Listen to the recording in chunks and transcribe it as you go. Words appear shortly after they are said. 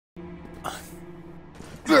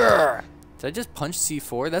Did I just punch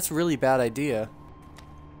C4? That's a really bad idea.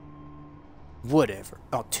 Whatever.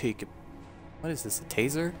 I'll take it. What is this, a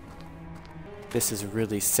taser? This is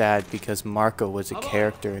really sad because Marco was a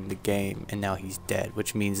character in the game and now he's dead,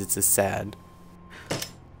 which means it's a sad.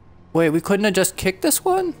 Wait, we couldn't have just kicked this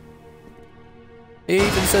one? He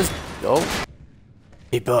even says, oh.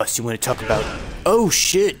 Hey boss, you want to talk about... Oh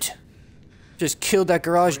shit! Just killed that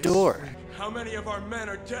garage door. How many of our men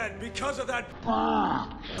are dead because of that?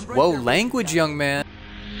 Whoa, language, young man.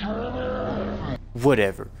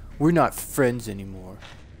 Whatever. We're not friends anymore.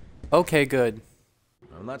 Okay, good.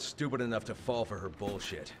 I'm not stupid enough to fall for her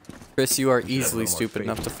bullshit. Chris, you are easily stupid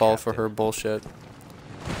enough to fall for her bullshit.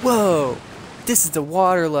 Whoa! This is the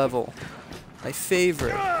water level. My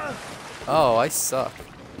favorite. Oh, I suck.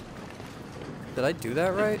 Did I do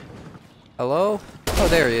that right? Hello? Oh,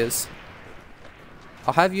 there he is.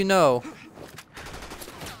 I'll have you know.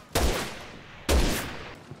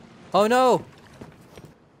 Oh no!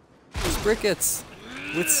 There's brickets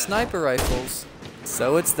with sniper rifles.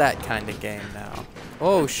 So it's that kind of game now.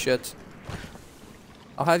 Oh shit.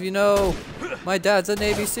 I'll have you know, my dad's a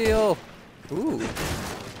Navy SEAL. Ooh.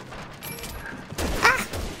 Ah!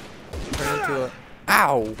 Turn into a...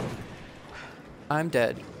 Ow! I'm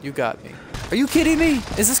dead. You got me. Are you kidding me?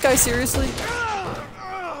 Is this guy seriously?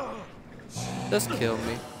 Just kill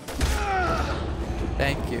me.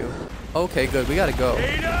 Thank you. Okay, good. We gotta go.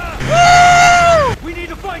 We need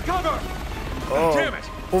to find cover! Oh. Damn it!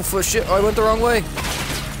 Oh, for shit. I went the wrong way.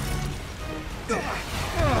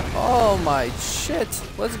 Oh my shit.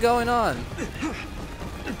 What's going on?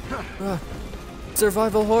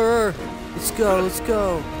 Survival horror. Let's go, let's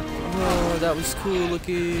go. Oh, that was cool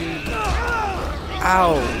looking.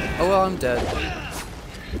 Ow. Oh, well, I'm dead.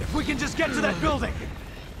 If we can just get to that building!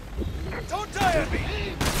 Don't die on me!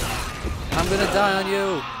 I'm gonna die on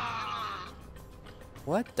you.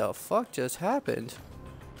 What the fuck just happened?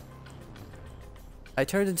 I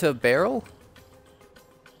turned into a barrel?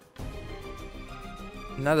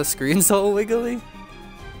 Now the screen's all wiggly?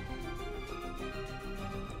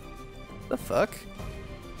 The fuck?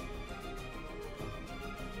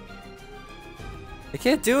 I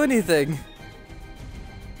can't do anything.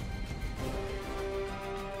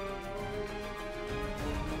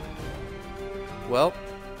 Well.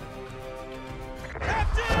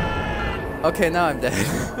 Okay, now I'm dead.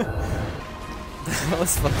 That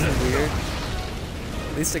was fucking weird.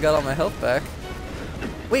 At least I got all my health back.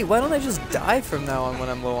 Wait, why don't I just die from now on when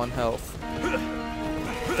I'm low on health?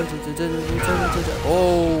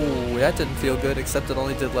 Oh, that didn't feel good, except it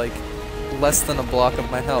only did like less than a block of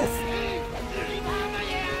my health.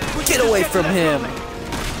 Get away from him!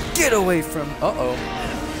 Get away from... Uh-oh.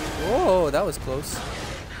 Whoa, that was close.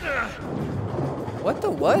 What the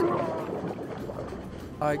what?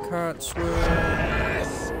 I can't swim.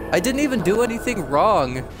 I didn't even do anything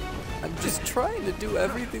wrong. I'm just trying to do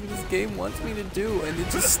everything this game wants me to do, and it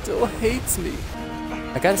just still hates me.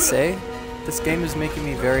 I gotta say, this game is making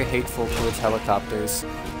me very hateful towards helicopters.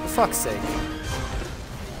 For fuck's sake.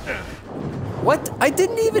 What? I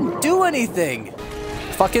didn't even do anything!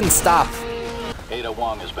 Fucking stop. Ada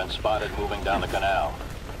Wong has been spotted moving down the canal.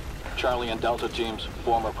 Charlie and Delta teams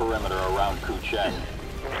form a perimeter around Kucheng.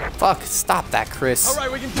 Fuck, stop that, Chris.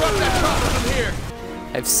 Alright, we can drop that chopper from here!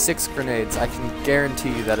 I have 6 grenades. I can guarantee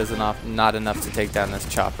you that is not enough to take down this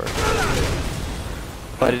chopper.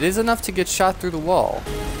 But it is enough to get shot through the wall.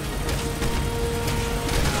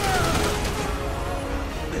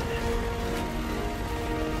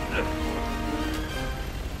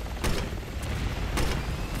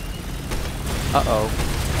 Uh-oh.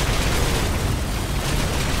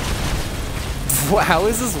 How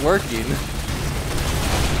is this working?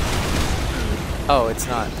 Oh, it's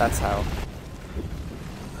not. That's how.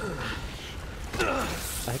 I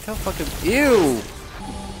like how fucking... Ew!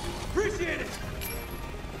 Appreciate it!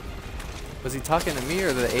 Was he talking to me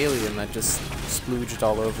or the alien that just splooged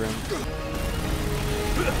all over him?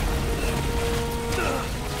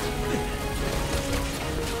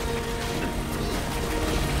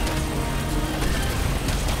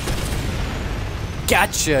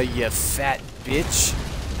 Gotcha, you fat bitch!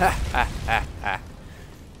 Ha ha ha ha.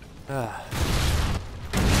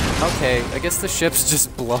 Okay, I guess the ship's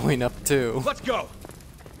just blowing up too. Let's go!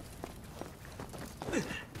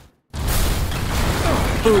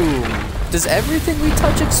 Boom! Does everything we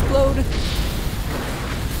touch explode?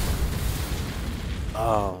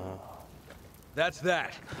 Oh. That's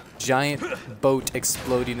that. Giant boat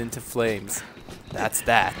exploding into flames. That's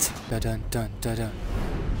that. Dun dun dun dun.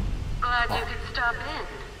 Glad you could stop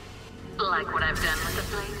in. Like what I've done with the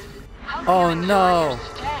place? Hope Oh you enjoy no. your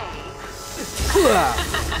stay.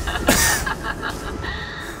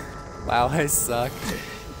 Wow, I suck.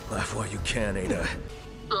 Laugh while you can, Ada.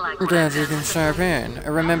 Like I'm what glad I've you done. can sharp in. I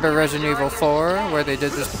remember Resident Evil 4, where they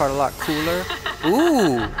did this part a lot cooler.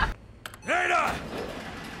 Ooh! Ada!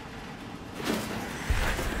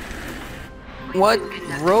 What?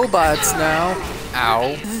 Robots now?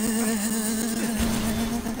 Ow.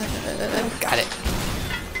 Got it.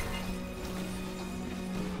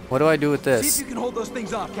 What do I do with See if this? you can hold those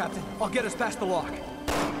things off, Captain. I'll get us past the lock.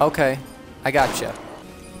 Okay, I gotcha.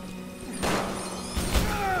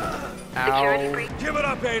 Security Ow. breach. Give it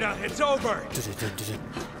up, Ada. It's over.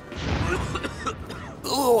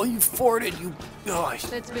 Oh, you farted, you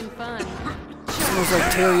gosh. It's been fun. Smells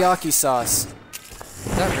like teriyaki sauce.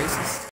 Is that racist?